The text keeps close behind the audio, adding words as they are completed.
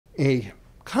a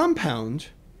compound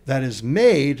that is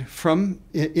made from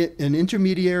an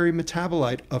intermediary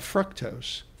metabolite of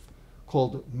fructose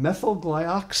called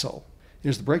methylglyoxal. It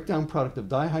is the breakdown product of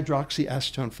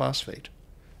dihydroxyacetone phosphate,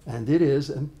 and it is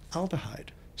an aldehyde.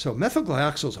 So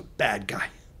methylglyoxal is a bad guy,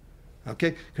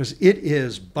 okay? Because it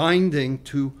is binding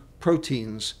to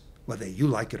proteins, whether you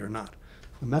like it or not.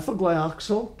 The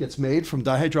methylglyoxal gets made from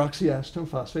dihydroxyacetone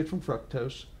phosphate from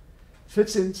fructose,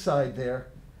 fits inside there,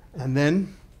 and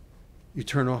then you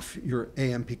turn off your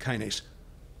AMP kinase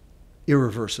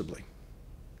irreversibly.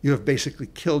 You have basically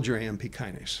killed your AMP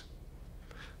kinase.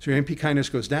 So your AMP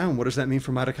kinase goes down. What does that mean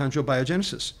for mitochondrial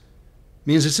biogenesis?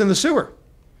 Means it's in the sewer.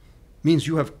 Means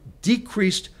you have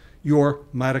decreased your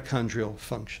mitochondrial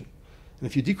function. And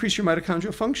if you decrease your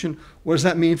mitochondrial function, what does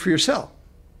that mean for your cell?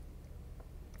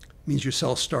 It means your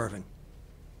cell's starving.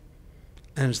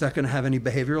 And is that going to have any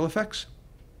behavioral effects?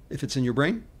 If it's in your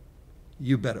brain,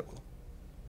 you bet it will.